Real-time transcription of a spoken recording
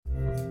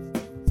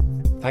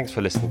Thanks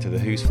for listening to the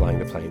Who's Flying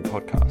the Plane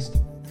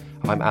podcast.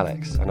 I'm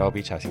Alex, and I'll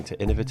be chatting to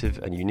innovative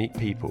and unique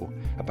people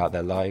about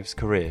their lives,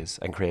 careers,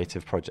 and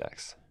creative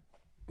projects.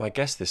 My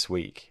guest this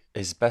week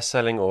is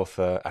best-selling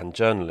author and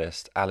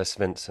journalist Alice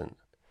Vincent.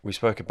 We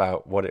spoke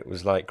about what it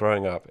was like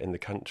growing up in the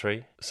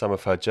country, some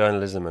of her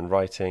journalism and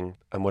writing,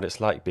 and what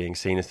it's like being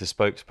seen as the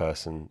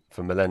spokesperson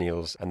for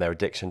millennials and their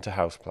addiction to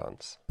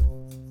houseplants.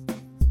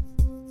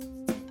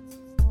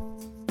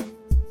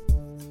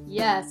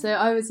 Yeah, so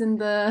I was in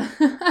the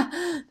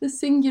the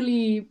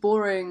singularly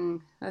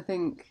boring, I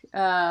think,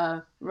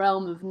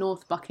 realm of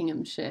North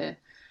Buckinghamshire.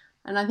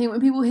 And I think when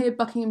people hear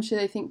Buckinghamshire,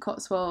 they think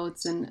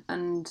Cotswolds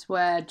and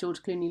where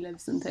George Clooney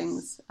lives and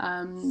things.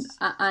 And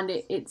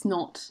it's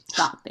not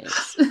that bit.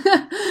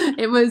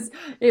 It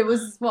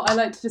was what I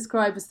like to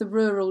describe as the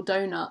rural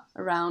donut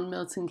around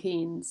Milton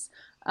Keynes.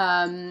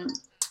 And,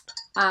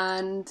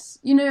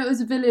 you know, it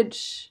was a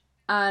village,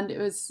 and it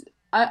was...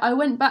 I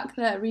went back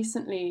there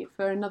recently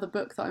for another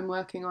book that I'm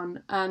working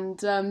on,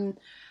 and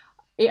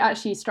it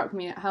actually struck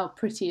me at how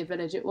pretty a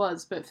village it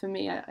was. But for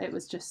me, it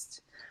was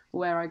just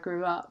where I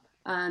grew up.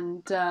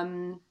 And,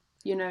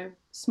 you know,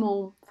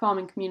 small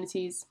farming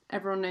communities,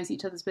 everyone knows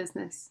each other's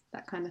business,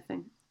 that kind of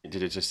thing.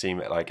 Did it just seem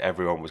like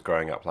everyone was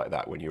growing up like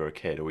that when you were a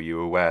kid, or were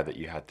you aware that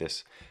you had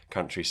this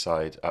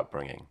countryside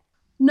upbringing?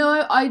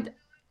 No, I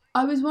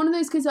was one of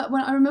those kids that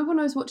I remember when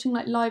I was watching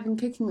like Live and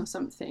Kicking or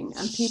something,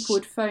 and people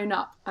would phone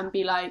up and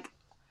be like,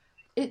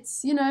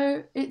 it's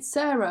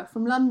Sarah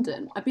from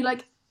London. I'd be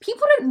like,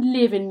 people don't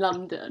live in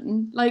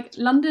London. Like,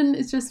 London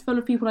is just full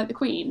of people like the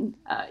Queen.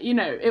 You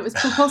know, it was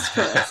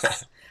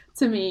preposterous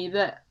to me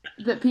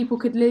that people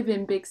could live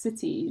in big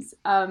cities.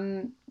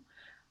 And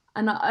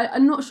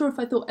I'm not sure if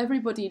I thought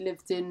everybody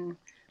lived in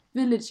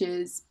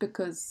villages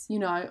because, you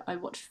know, I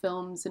watched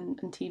films and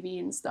TV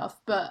and stuff.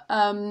 But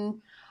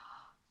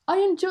I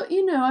enjoy,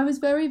 you know, I was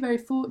very, very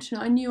fortunate.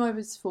 I knew I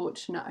was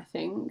fortunate, I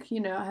think. You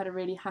know, I had a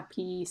really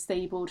happy,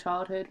 stable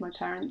childhood. My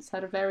parents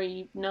had a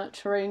very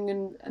nurturing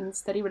and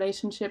steady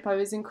relationship. I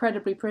was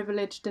incredibly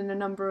privileged in a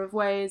number of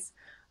ways.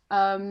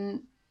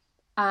 And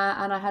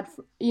I had,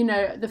 you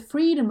know, the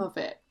freedom of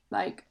it.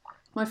 Like,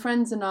 my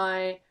friends and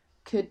I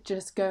could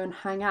just go and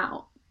hang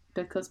out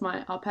because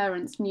our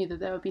parents knew that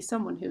there would be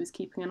someone who was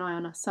keeping an eye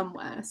on us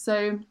somewhere.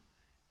 So,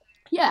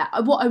 yeah,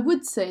 what I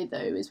would say, though,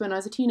 is when I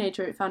was a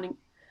teenager, I found it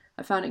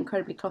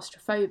incredibly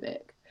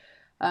claustrophobic.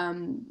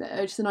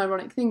 It's an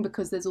ironic thing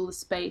because there's all the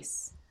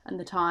space and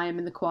the time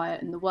and the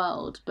quiet in the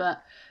world,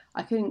 but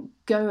I couldn't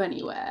go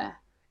anywhere,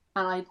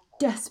 and I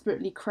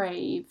desperately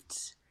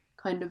craved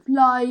kind of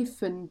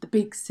life and the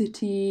big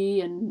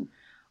city, and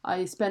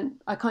I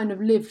kind of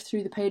lived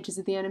through the pages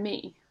of the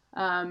NME,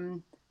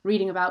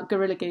 reading about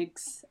guerrilla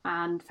gigs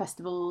and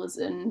festivals,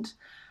 and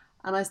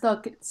I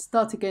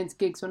started going to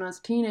gigs when I was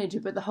a teenager,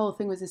 but the whole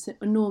thing was this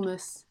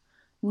enormous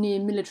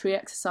near military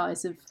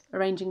exercise of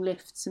arranging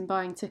lifts and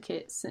buying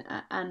tickets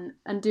and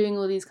doing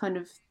all these kind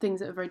of things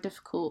that are very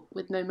difficult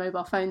with no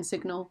mobile phone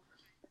signal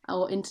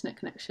or internet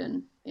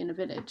connection in a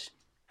village.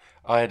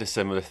 I had a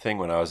similar thing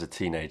when I was a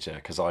teenager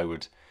because I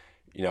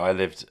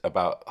lived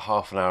about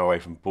half an hour away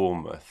from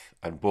Bournemouth,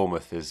 and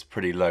Bournemouth is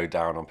pretty low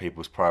down on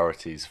people's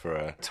priorities for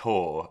a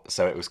tour.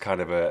 So it was kind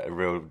of a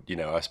real, you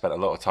know, I spent a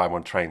lot of time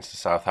on trains to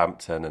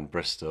Southampton and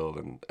Bristol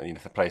and you know,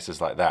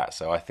 places like that.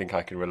 So I think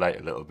I can relate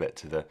a little bit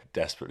to the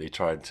desperately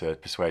trying to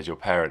persuade your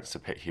parents to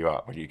pick you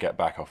up when you get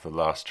back off the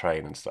last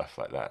train and stuff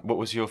like that. What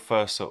was your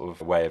first sort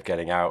of way of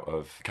getting out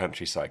of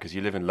countryside? Because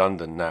you live in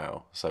London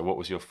now. So what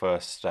was your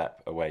first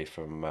step away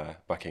from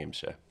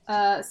Buckinghamshire?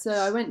 So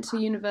I went to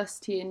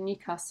university in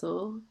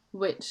Newcastle,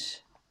 which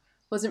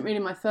wasn't really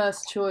my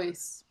first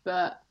choice,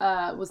 but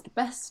was the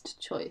best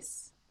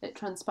choice, it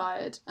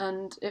transpired.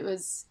 And it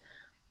was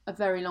a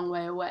very long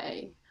way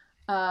away.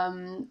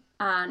 And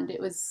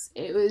it was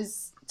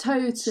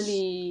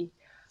totally,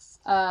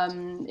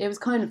 it was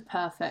kind of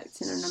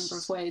perfect in a number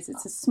of ways.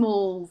 It's a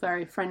small,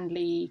 very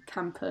friendly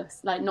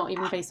campus, like not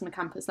even based on a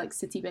campus, like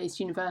city-based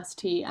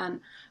university.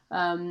 And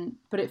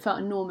but it felt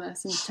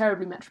enormous and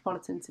terribly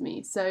metropolitan to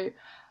me. So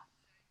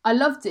I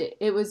loved it.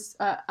 It was,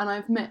 and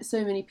I've met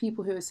so many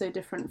people who are so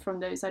different from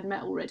those I'd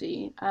met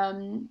already.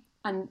 And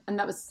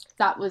that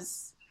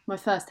was my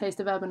first taste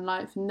of urban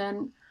life. And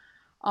then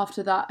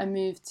after that, I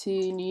moved to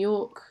New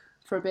York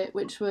for a bit,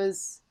 which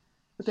was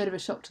a bit of a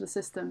shock to the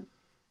system,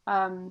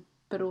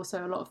 but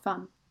also a lot of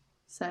fun.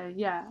 So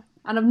yeah,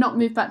 and I've not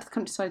moved back to the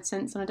countryside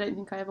since, and I don't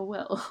think I ever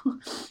will.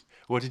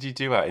 What did you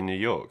do out in New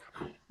York?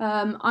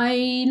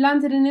 I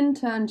landed an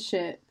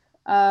internship.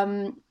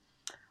 I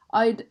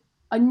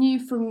knew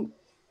from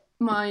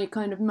my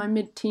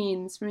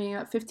mid-teens, from being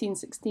about 15,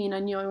 16, I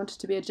knew I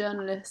wanted to be a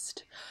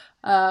journalist,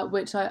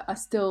 which I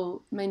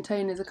still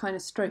maintain is a kind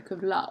of stroke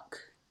of luck,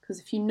 because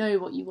if you know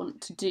what you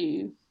want to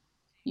do,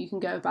 you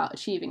can go about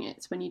achieving it.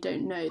 It's when you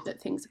don't know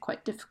that things are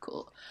quite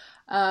difficult.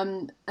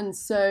 And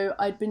so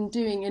I'd been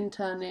doing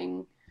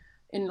interning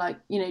in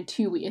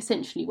 2-week,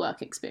 essentially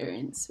work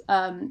experience,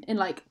 in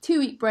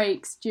 2-week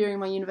breaks during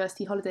my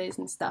university holidays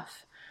and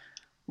stuff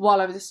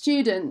while I was a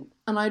student.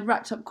 And I'd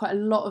racked up quite a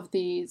lot of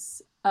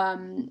these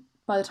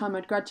by the time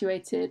I'd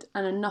graduated,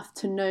 and enough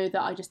to know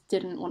that I just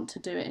didn't want to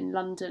do it in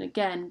London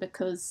again,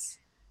 because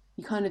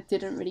you kind of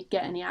didn't really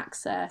get any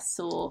access,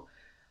 or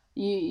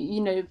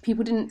you know,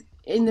 people didn't,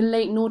 in the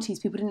late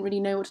noughties, people didn't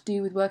really know what to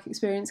do with work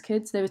experience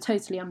kids. They were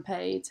totally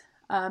unpaid.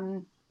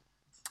 And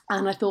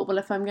I thought, well,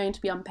 if I'm going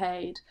to be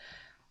unpaid,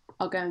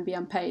 I'll go and be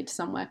unpaid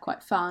somewhere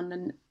quite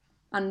fun.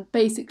 And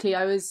basically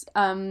I was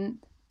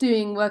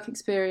doing work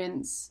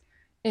experience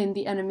in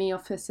the NME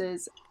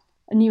offices.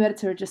 A new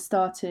editor had just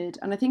started,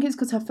 and I think it's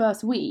because her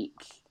first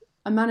week,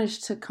 I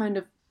managed to kind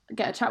of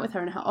get a chat with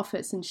her in her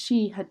office, and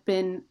she had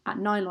been at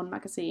Nylon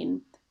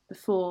magazine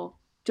before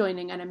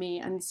joining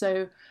NME, and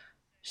so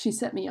she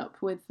set me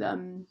up with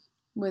an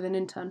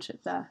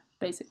internship there,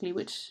 basically,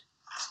 which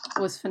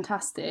was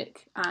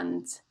fantastic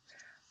and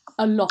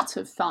a lot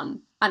of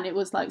fun. And it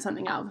was like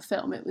something out of a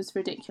film. It was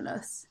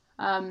ridiculous.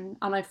 And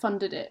I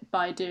funded it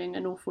by doing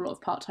an awful lot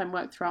of part-time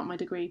work throughout my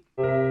degree.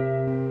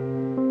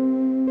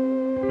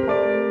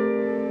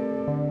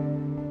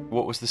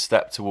 What was the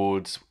step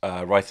towards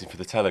writing for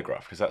The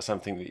Telegraph? Because that's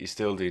something that you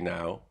still do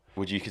now.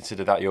 Would you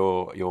consider that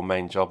your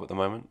main job at the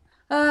moment?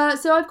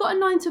 So I've got a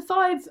 9 to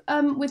 5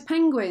 with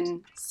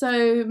Penguin.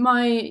 So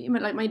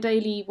my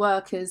daily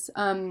work is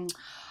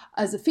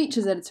as a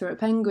features editor at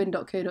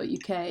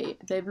penguin.co.uk.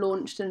 They've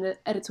launched an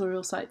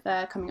editorial site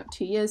there coming up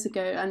 2 years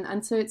ago,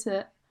 and so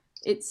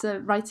it's a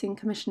writing,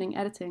 commissioning,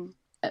 editing,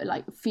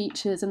 like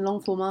features and long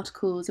form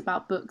articles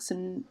about books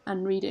and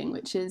reading,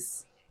 which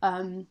is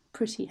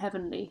pretty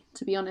heavenly,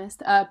 to be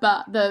honest.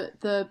 But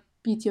the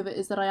beauty of it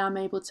is that I am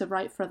able to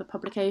write for other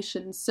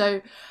publications.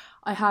 So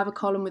I have a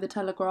column with The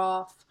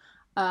Telegraph,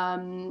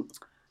 and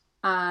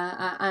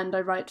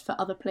I write for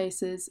other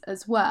places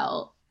as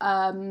well.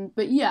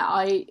 But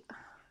yeah,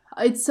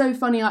 it's so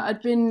funny.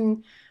 I'd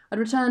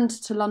returned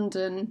to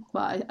London.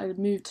 Well, I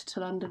moved to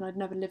London. I'd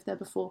never lived there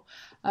before.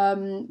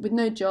 With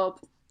no job,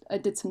 I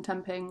did some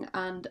temping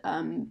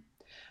and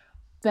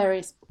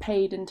various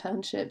paid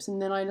internships,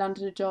 and then I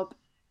landed a job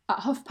at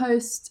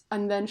HuffPost,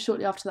 and then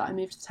shortly after that I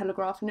moved to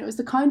Telegraph, and it was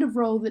the kind of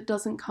role that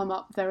doesn't come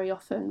up very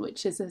often,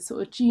 which is a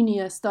sort of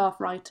junior staff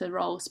writer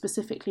role,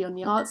 specifically on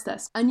the arts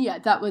desk. And yeah,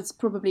 that was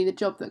probably the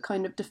job that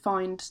kind of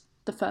defined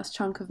the first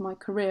chunk of my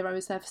career. I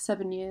was there for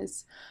 7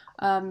 years,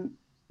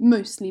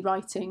 mostly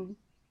writing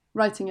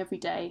every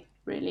day,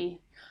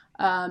 really.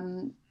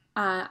 And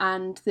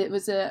it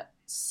was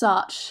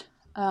such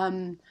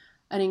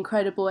an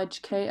incredible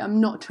education. I'm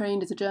not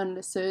trained as a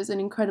journalist, so it was an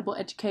incredible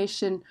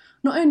education,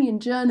 not only in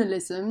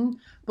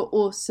journalism, but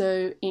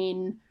also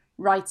in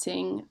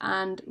writing,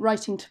 and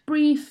writing to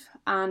brief,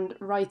 and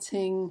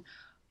writing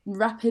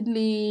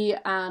rapidly,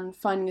 and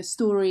finding a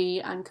story,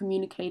 and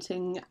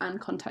communicating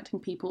and contacting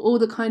people, all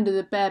the kind of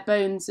the bare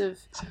bones of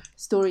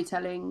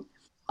storytelling.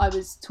 I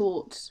was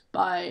taught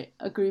by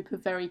a group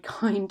of very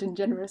kind and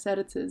generous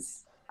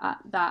editors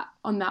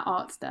on that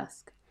arts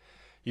desk.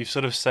 You've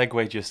sort of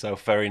segued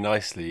yourself very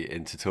nicely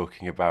into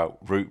talking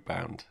about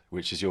Rootbound,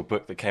 which is your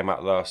book that came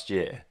out last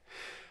year.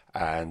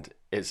 And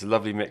it's a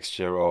lovely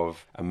mixture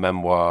of a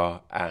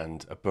memoir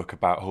and a book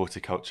about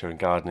horticulture and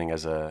gardening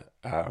as a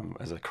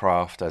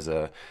craft, as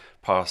a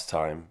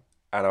pastime.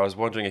 And I was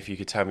wondering if you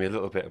could tell me a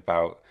little bit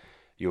about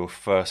your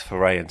first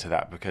foray into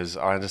that, because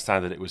I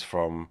understand that it was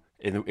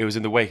it was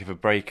in the wake of a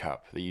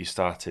breakup that you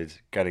started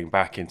getting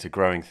back into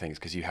growing things,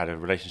 because you had a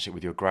relationship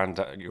with your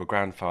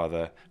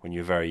grandfather when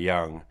you were very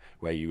young,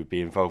 where you would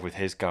be involved with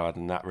his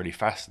garden. That really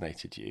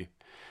fascinated you.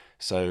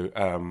 So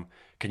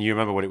can you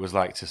remember what it was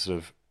like to sort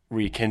of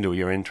rekindle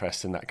your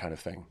interest in that kind of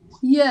thing?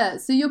 Yeah,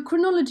 so your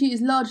chronology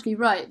is largely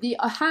right.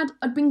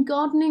 I'd been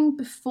gardening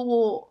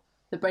before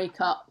the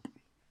breakup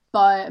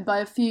by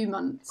a few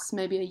months,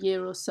 maybe a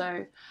year or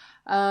so.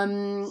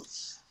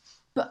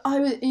 But I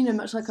was,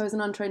 much like I was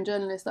an untrained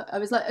journalist, I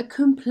was like a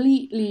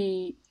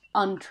completely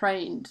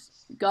untrained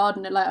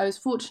gardener. Like, I was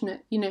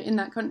fortunate, in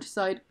that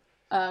countryside,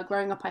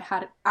 growing up, I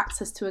had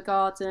access to a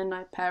garden. I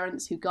had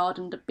parents who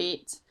gardened a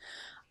bit,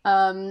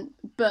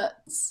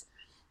 but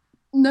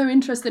no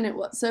interest in it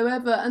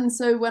whatsoever. And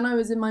so when I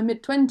was in my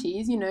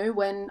mid-20s,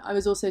 when I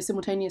was also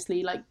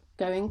simultaneously like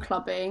going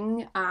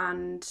clubbing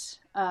and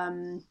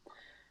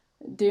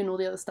doing all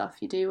the other stuff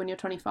you do when you're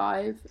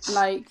 25,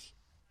 like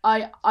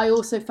I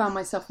also found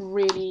myself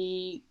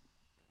really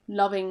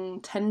loving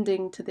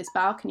tending to this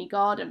balcony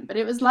garden, but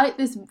it was like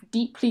this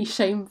deeply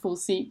shameful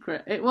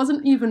secret. It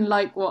wasn't even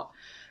like what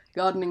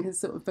gardening has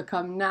sort of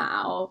become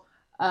now,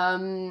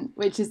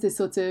 which is this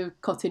sort of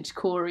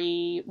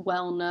cottagecore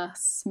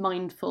wellness,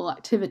 mindful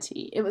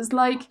activity. It was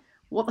like,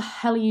 what the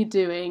hell are you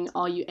doing?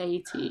 Are you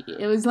 80?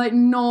 It was like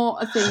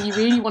not a thing you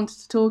really wanted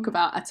to talk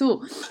about at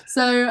all.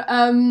 So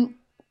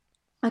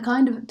I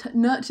kind of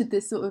nurtured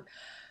this sort of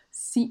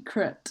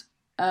secret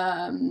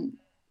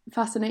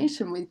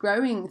fascination with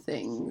growing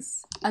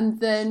things. And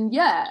then,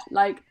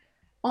 like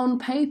on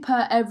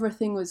paper,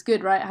 everything was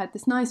good, right? I had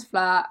this nice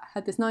flat,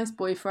 had this nice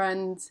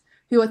boyfriend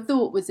who I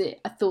thought was it.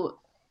 I thought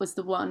was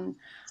the one.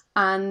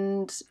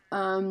 And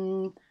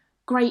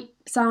great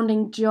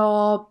sounding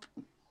job,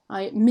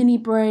 like mini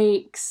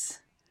breaks,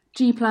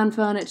 G-plan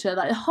furniture,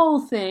 like the whole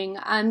thing.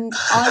 And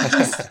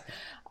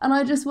and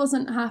I just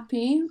wasn't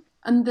happy.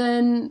 And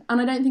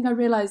I don't think I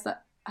realised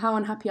that how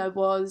unhappy I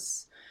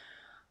was.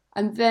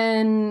 And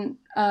then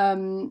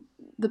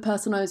the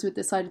person I was with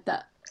decided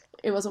that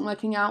it wasn't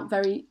working out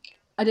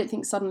I don't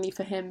think suddenly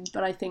for him,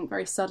 but I think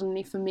very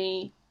suddenly for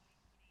me.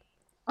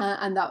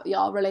 And that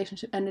our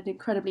relationship ended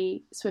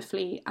incredibly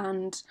swiftly.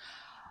 And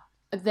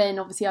then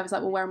obviously I was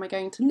like, well, where am I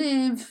going to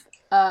live?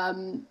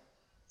 And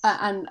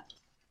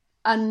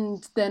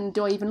then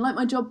do I even like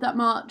my job that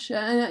much?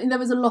 And there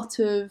was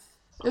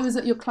it was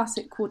your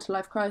classic quarter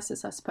life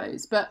crisis, I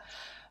suppose. But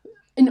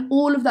in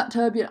all of that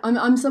turbulence,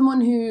 I'm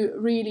someone who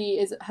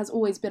really has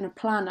always been a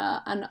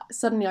planner, and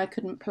suddenly I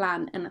couldn't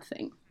plan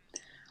anything.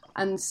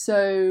 And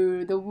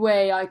so the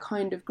way I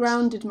kind of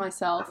grounded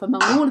myself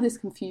among all of this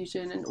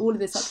confusion and all of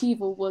this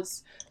upheaval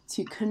was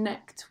to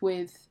connect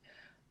with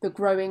the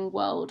growing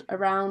world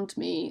around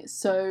me.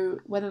 So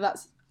whether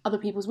that's other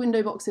people's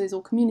window boxes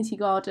or community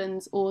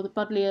gardens or the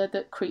buddleia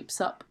that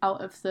creeps up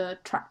out of the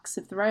tracks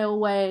of the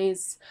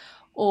railways,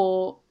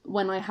 or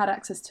when I had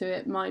access to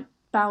it, my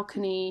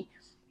balcony,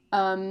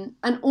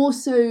 and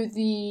also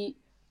the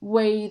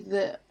way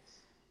that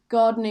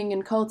gardening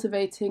and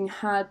cultivating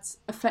had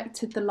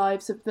affected the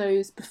lives of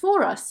those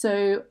before us.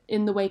 So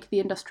in the wake of the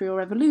Industrial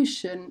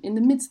Revolution, in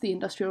the midst of the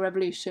Industrial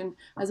Revolution,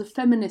 as a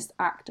feminist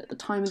act at the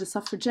time of the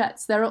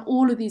suffragettes, there are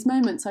all of these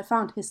moments I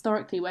found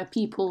historically where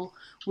people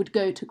would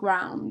go to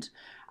ground.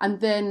 And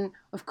then,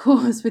 of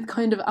course, with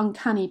kind of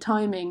uncanny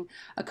timing,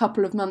 a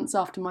couple of months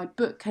after my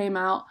book came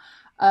out,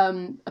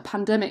 a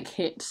pandemic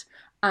hit,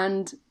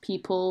 and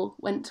people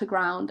went to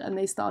ground and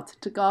they started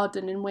to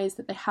garden in ways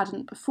that they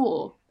hadn't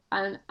before.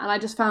 And I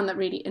just found that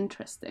really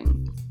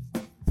interesting.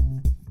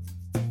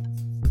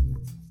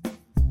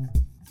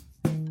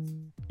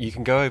 You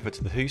can go over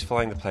to the Who's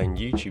Flying the Plane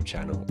YouTube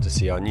channel to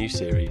see our new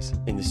series,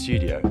 In the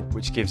Studio,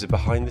 which gives a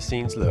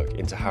behind-the-scenes look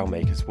into how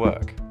makers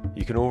work.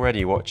 You can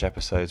already watch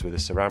episodes with a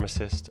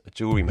ceramicist, a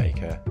jewellery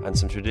maker, and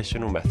some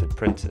traditional method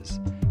printers,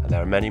 and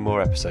there are many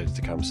more episodes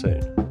to come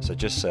soon. So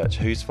just search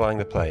Who's Flying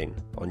the Plane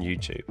on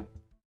YouTube.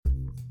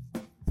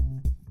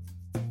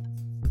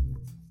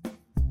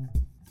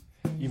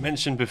 You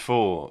mentioned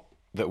before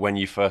that when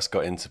you first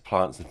got into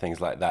plants and things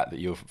like that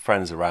your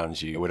friends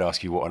around you would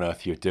ask you what on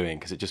earth you were doing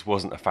because it just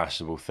wasn't a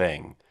fashionable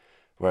thing.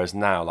 Whereas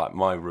now, like,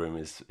 my room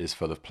is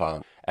full of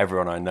plants.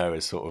 Everyone I know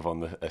is sort of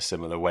on a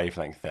similar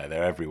wavelength there.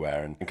 They're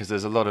everywhere. And because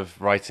there's a lot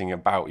of writing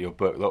about your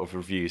book, a lot of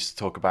reviews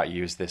talk about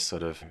you as this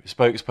sort of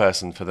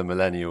spokesperson for the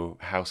millennial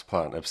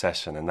houseplant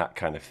obsession and that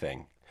kind of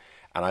thing.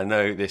 And I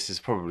know this is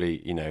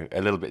probably,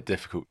 a little bit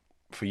difficult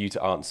for you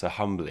to answer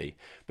humbly,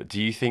 but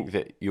do you think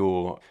that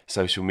your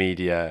social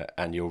media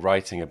and your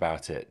writing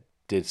about it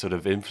did sort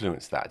of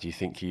influence that? Do you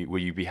think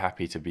will you be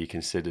happy to be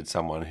considered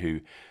someone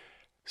who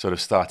sort of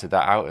started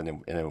that out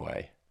in a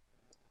way?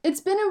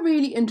 It's been a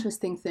really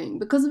interesting thing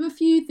because of a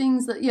few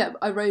things that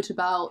I wrote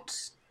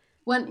about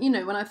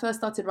when I first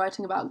started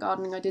writing about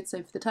gardening. I did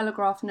so for the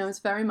Telegraph, and I was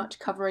very much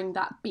covering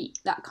that beat,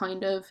 that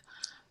kind of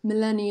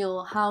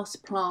millennial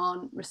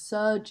houseplant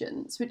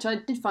resurgence, which I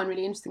did find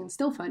really interesting and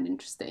still find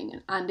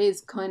interesting, and is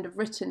kind of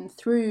written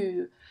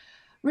through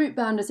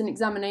Rootbound as an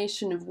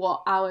examination of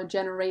what our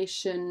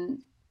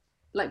generation,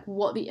 like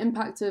what the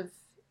impact of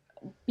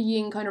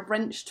being kind of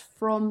wrenched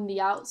from the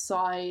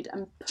outside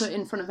and put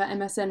in front of an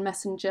MSN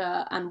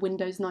Messenger and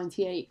Windows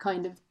 98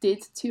 kind of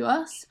did to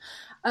us.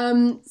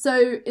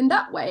 So in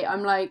that way,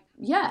 I'm like,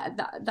 yeah,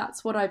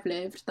 that's what I've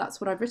lived, that's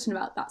what I've written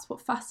about, that's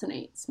what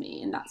fascinates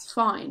me, and that's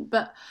fine.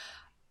 But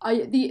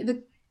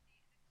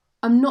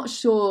I'm not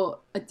sure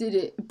I did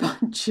it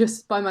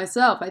just by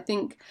myself. I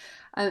think,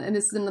 and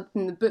this is another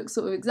thing the book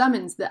sort of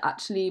examines, that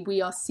actually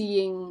we are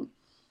seeing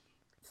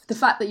the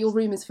fact that your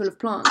room is full of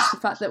plants, the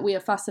fact that we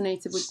are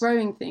fascinated with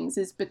growing things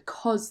is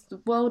because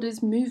the world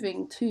is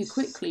moving too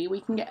quickly.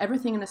 We can get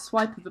everything in a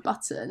swipe of a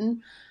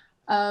button.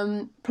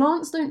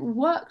 Plants don't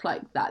work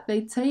like that.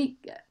 They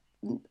take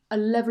a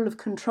level of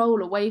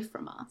control away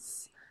from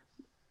us.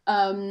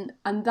 And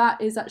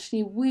that is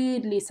actually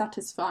weirdly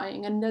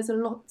satisfying, and there's a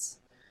lot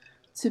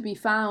to be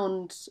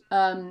found.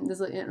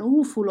 There's an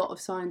awful lot of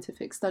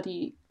scientific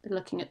study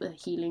looking at the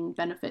healing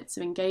benefits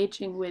of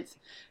engaging with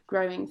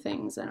growing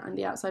things and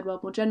the outside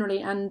world more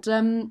generally, and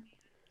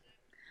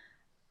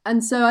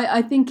so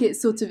I think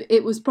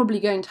it was probably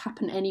going to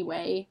happen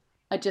anyway.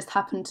 I just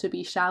happened to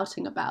be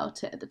shouting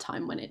about it at the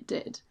time when it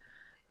did,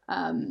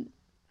 and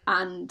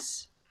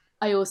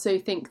I also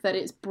think that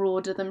it's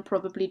broader than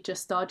probably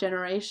just our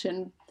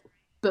generation,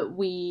 but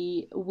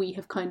we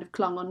have kind of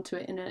clung onto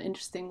it in an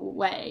interesting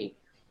way.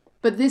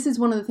 But this is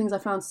one of the things I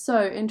found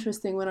so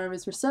interesting when I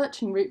was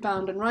researching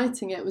Rootbound and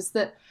writing it, was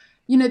that,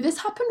 this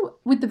happened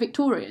with the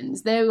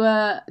Victorians. They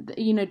were,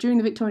 during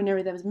the Victorian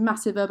era, there was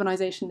massive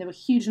urbanisation. There were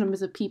huge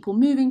numbers of people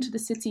moving to the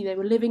city. They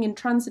were living in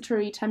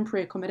transitory,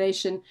 temporary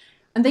accommodation,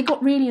 and they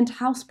got really into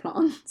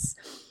houseplants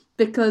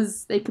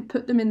because they could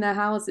put them in their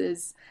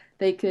houses.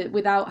 They could,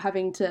 without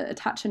having to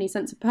attach any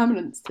sense of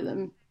permanence to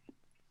them,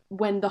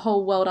 when the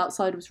whole world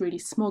outside was really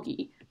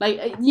smoggy. Like,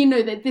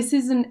 that this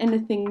isn't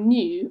anything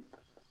new.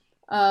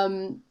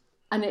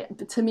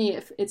 to me,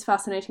 it's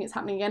fascinating it's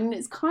happening again, and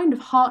it's kind of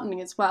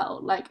heartening as well.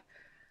 Like,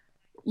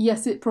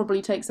 yes, it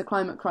probably takes a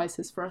climate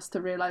crisis for us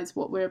to realise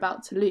what we're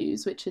about to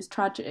lose, which is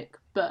tragic,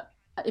 but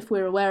if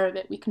we're aware of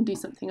it, we can do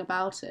something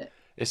about it.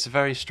 It's a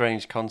very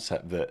strange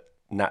concept that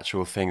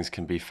natural things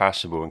can be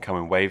fashionable and come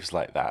in waves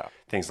like that.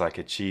 Things like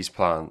a cheese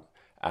plant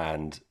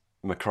and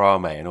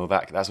macrame and all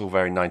that, that's all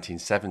very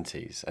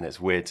 1970s, and it's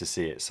weird to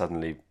see it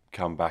suddenly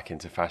come back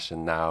into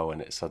fashion now,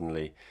 and it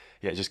suddenly,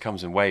 it just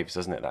comes in waves,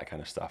 doesn't it, that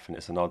kind of stuff. And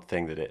it's an odd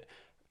thing that it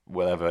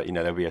will ever,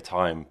 there'll be a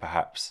time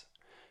perhaps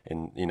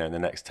in in the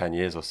next 10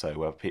 years or so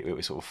where it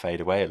will sort of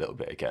fade away a little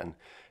bit again.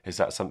 Is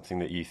that something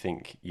that you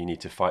think you need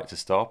to fight to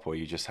stop, or are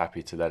you just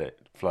happy to let it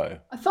flow?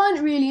 I find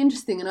it really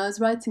interesting, and I was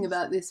writing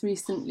about this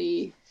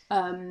recently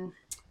in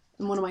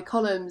one of my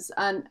columns,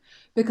 and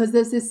because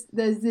there's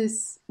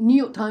this New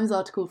York Times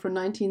article from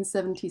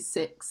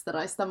 1976 that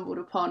I stumbled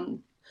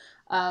upon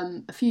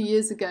a few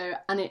years ago,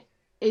 and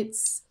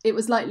it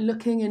was like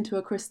looking into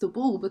a crystal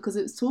ball, because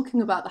it was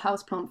talking about the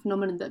houseplant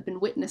phenomenon that had been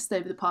witnessed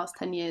over the past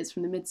 10 years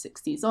from the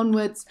mid-60s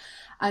onwards,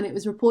 and it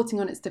was reporting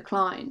on its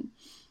decline.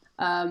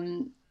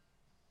 And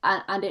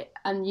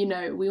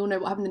we all know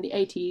what happened in the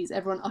 80s.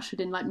 Everyone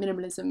ushered in like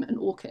minimalism and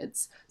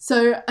orchids.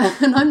 So,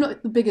 and I'm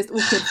not the biggest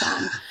orchid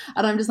fan,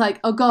 and I'm just like,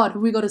 oh God,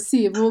 have we got a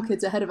sea of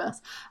orchids ahead of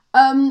us?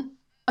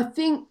 I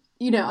think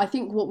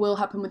what will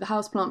happen with the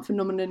houseplant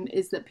phenomenon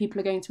is that people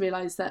are going to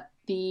realise that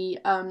the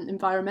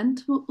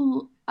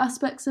environmental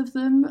aspects of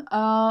them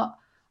are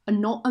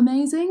not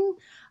amazing.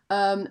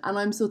 And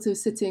I'm sort of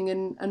sitting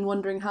and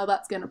wondering how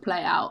that's going to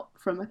play out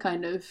from a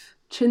kind of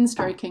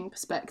chin-stroking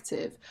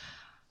perspective.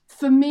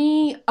 For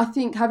me, I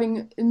think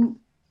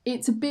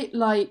it's a bit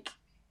like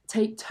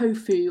take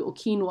tofu or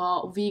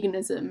quinoa or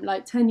veganism.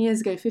 Like 10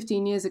 years ago,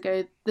 15 years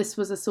ago, this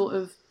was a sort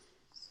of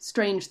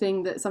strange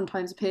thing that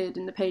sometimes appeared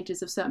in the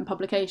pages of certain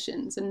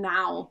publications. And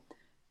now,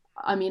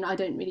 I mean, I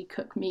don't really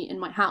cook meat in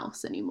my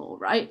house anymore,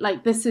 right? Like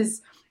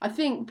I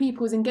think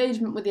people's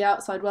engagement with the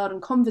outside world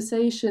and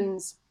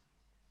conversations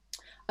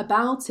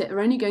about it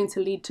are only going to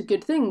lead to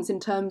good things in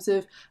terms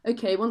of,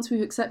 okay, once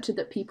we've accepted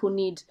that people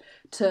need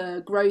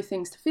to grow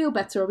things to feel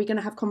better, are we going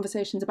to have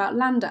conversations about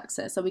land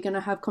access? Are we going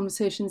to have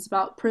conversations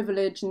about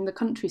privilege in the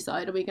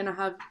countryside? Are we going to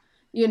have,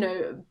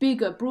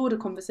 bigger, broader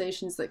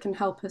conversations that can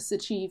help us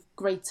achieve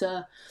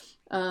greater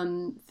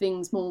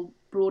things more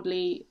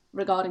broadly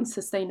regarding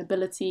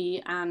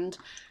sustainability and,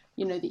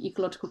 the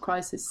ecological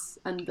crisis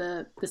and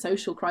the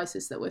social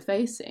crisis that we're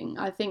facing?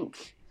 I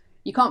think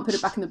you can't put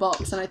it back in the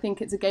box, and I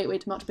think it's a gateway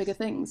to much bigger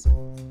things.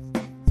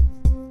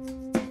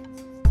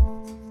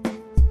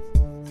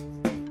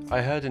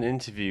 I heard an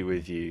interview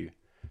with you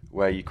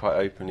where you quite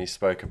openly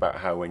spoke about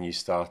how when you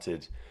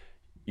started,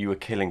 you were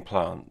killing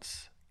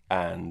plants,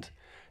 and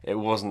it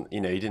wasn't,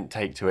 you didn't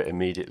take to it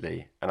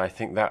immediately. And I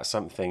think that's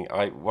something,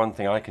 one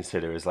thing I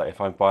consider is like, if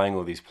I'm buying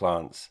all these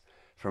plants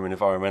from an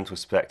environmental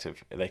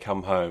perspective, they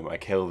come home, I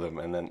kill them,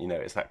 and then,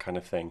 it's that kind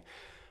of thing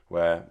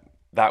where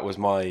that was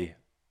my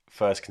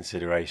first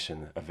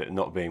consideration of it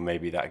not being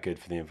maybe that good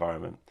for the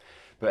environment.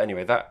 But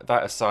anyway, that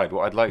aside,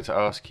 what I'd like to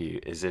ask you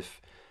is if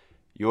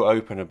you're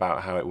open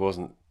about how it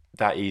wasn't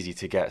that easy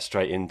to get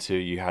straight into,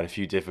 you had a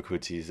few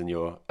difficulties in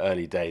your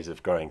early days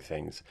of growing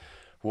things.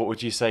 What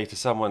would you say to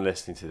someone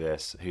listening to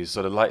this who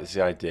sort of likes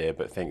the idea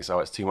but thinks, oh,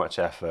 it's too much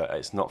effort,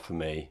 it's not for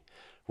me?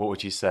 What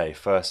would you say?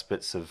 First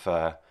bits of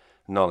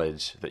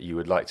knowledge that you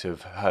would like to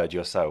have heard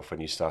yourself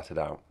when you started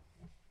out?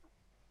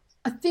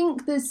 I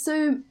think there's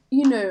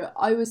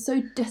I was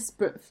so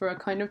desperate for a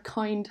kind of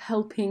kind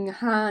helping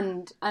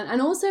hand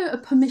and also a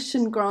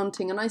permission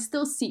granting, and I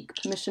still seek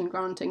permission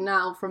granting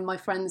now from my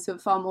friends who are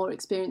far more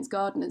experienced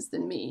gardeners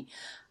than me.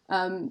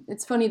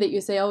 It's funny that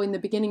you say, oh, in the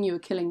beginning you were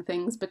killing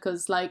things,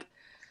 because like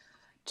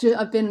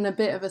I've been in a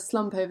bit of a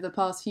slump over the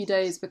past few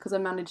days because I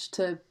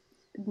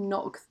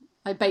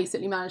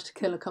basically managed to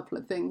kill a couple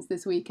of things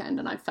this weekend,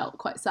 and I felt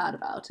quite sad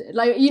about it.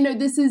 Like,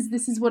 this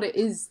is what it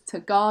is to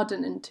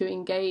garden and to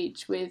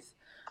engage with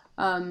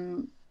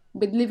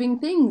living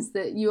things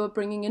that you are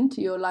bringing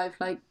into your life.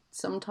 Like,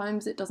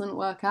 sometimes it doesn't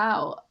work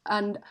out,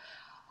 and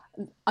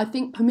I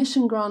think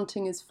permission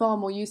granting is far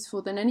more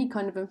useful than any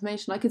kind of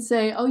information. I could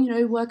say,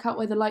 oh, work out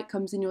where the light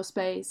comes in your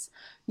space,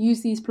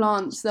 use these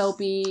plants, they'll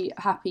be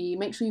happy,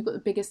 make sure you've got the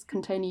biggest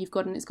container you've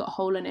got and it's got a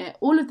hole in it.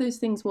 All of those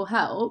things will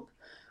help.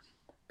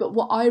 But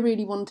what I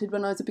really wanted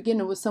when I was a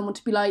beginner was someone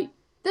to be like,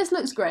 this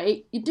looks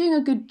great, you're doing a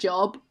good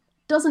job,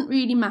 doesn't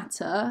really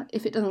matter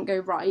if it doesn't go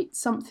right,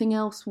 something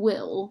else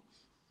will.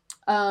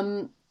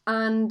 And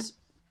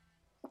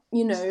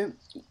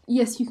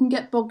yes, you can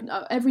get bogged.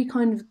 Every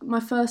kind of my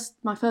first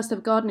ever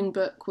gardening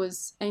book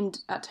was aimed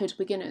at total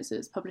beginners. It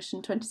was published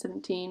in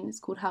 2017. It's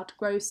called How to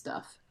Grow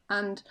Stuff,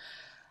 and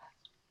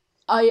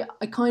I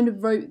kind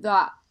of wrote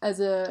that as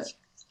a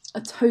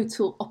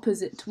total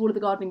opposite to all of the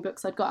gardening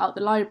books I'd got out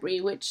the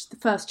library, which the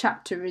first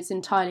chapter is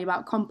entirely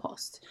about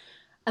compost,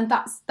 and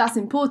that's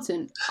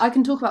important. I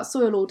can talk about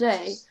soil all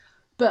day,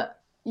 but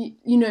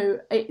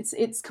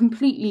it's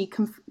completely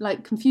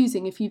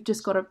confusing if you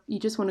just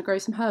want to grow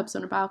some herbs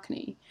on a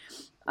balcony.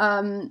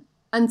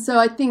 And so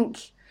I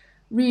think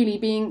really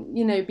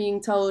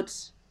being told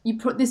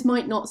this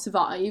might not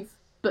survive,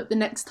 but the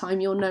next time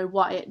you'll know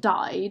why it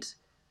died.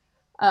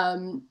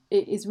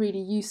 It is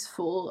really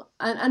useful,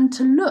 and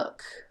to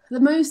look. The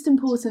most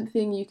important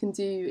thing you can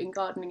do in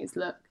gardening is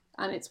look,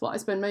 and it's what I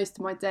spend most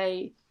of my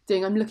day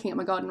doing. I'm looking at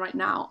my garden right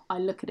now. I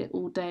look at it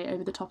all day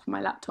over the top of my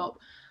laptop.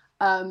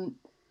 So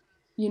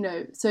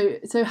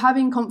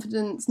having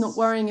confidence, not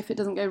worrying if it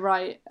doesn't go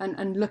right,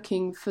 and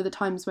looking for the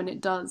times when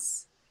it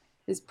does,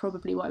 is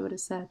probably what I would have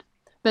said.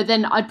 But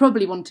then I'd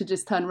probably want to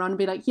just turn around and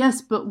be like,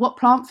 yes, but what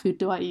plant food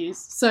do I use?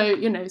 So,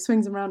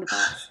 swings and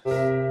roundabouts.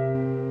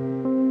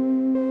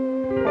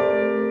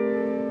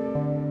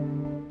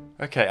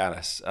 Okay,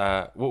 Alice,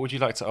 what would you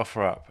like to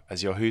offer up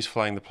as your Who's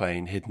Flying the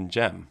Plane hidden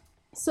gem?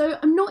 So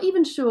I'm not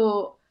even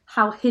sure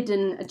how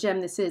hidden a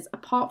gem this is,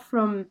 apart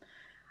from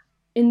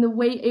in the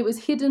way it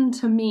was hidden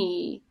to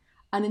me,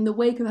 and in the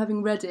wake of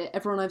having read it,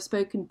 everyone I've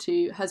spoken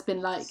to has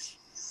been like,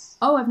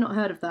 oh, I've not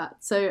heard of that.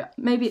 So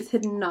maybe it's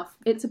hidden enough.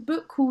 It's a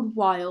book called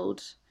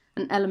Wild,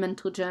 An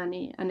Elemental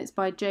Journey, and it's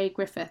by Jay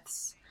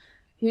Griffiths,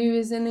 who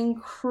is an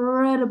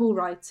incredible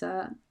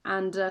writer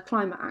and a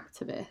climate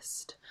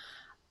activist,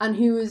 and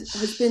who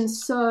has been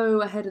so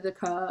ahead of the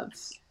curve.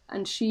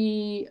 And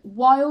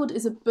Wild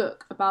is a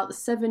book about the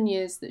 7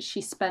 years that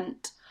she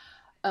spent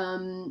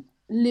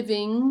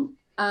living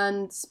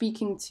and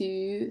speaking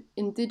to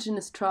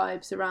indigenous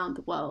tribes around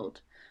the world.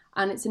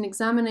 And it's an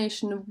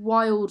examination of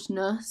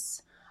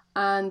wildness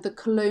and the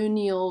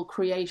colonial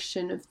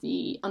creation of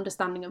the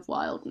understanding of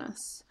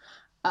wildness.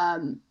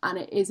 And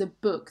it is a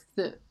book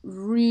that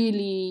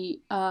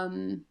really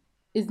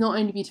is not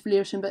only beautifully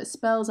written, but it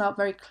spells out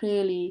very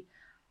clearly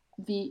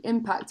the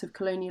impact of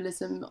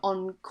colonialism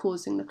on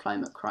causing the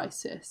climate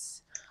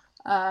crisis.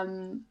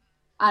 And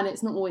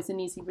it's not always an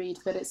easy read,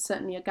 but it's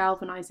certainly a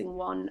galvanising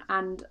one.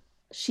 And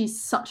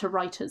she's such a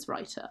writer's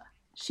writer.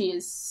 She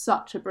is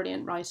such a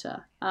brilliant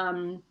writer.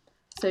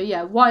 So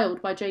yeah,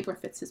 Wild by Jay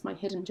Griffiths is my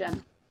hidden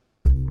gem.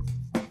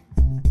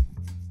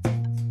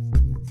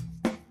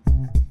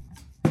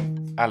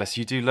 Alice,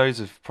 you do loads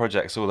of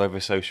projects all over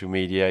social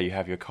media. You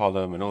have your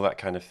column and all that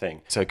kind of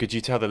thing. So could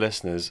you tell the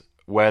listeners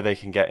where they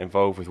can get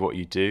involved with what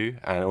you do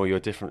and all your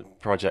different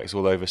projects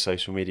all over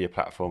social media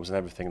platforms and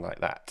everything like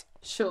that?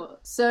 Sure.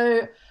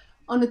 So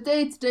on a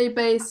day-to-day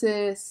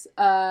basis,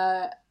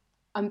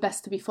 I'm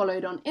best to be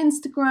followed on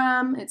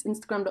Instagram. It's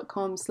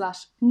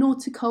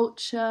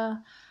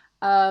instagram.com/nauticulture.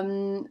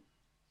 And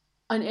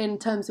in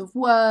terms of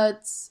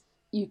words,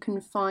 you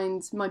can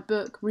find my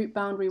book,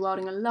 Rootbound,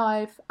 Rewilding a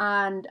Life,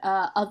 and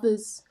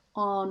others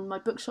on my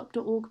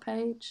bookshop.org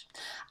page.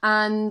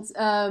 And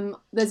I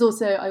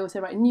also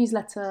write a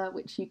newsletter,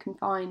 which you can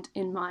find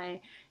in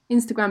my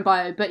Instagram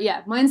bio. But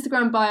yeah, my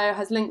Instagram bio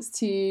has links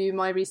to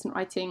my recent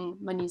writing,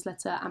 my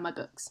newsletter, and my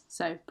books.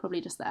 So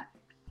probably just there.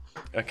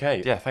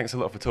 Okay, yeah, thanks a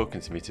lot for talking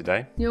to me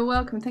today. You're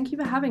welcome. Thank you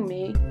for having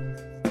me.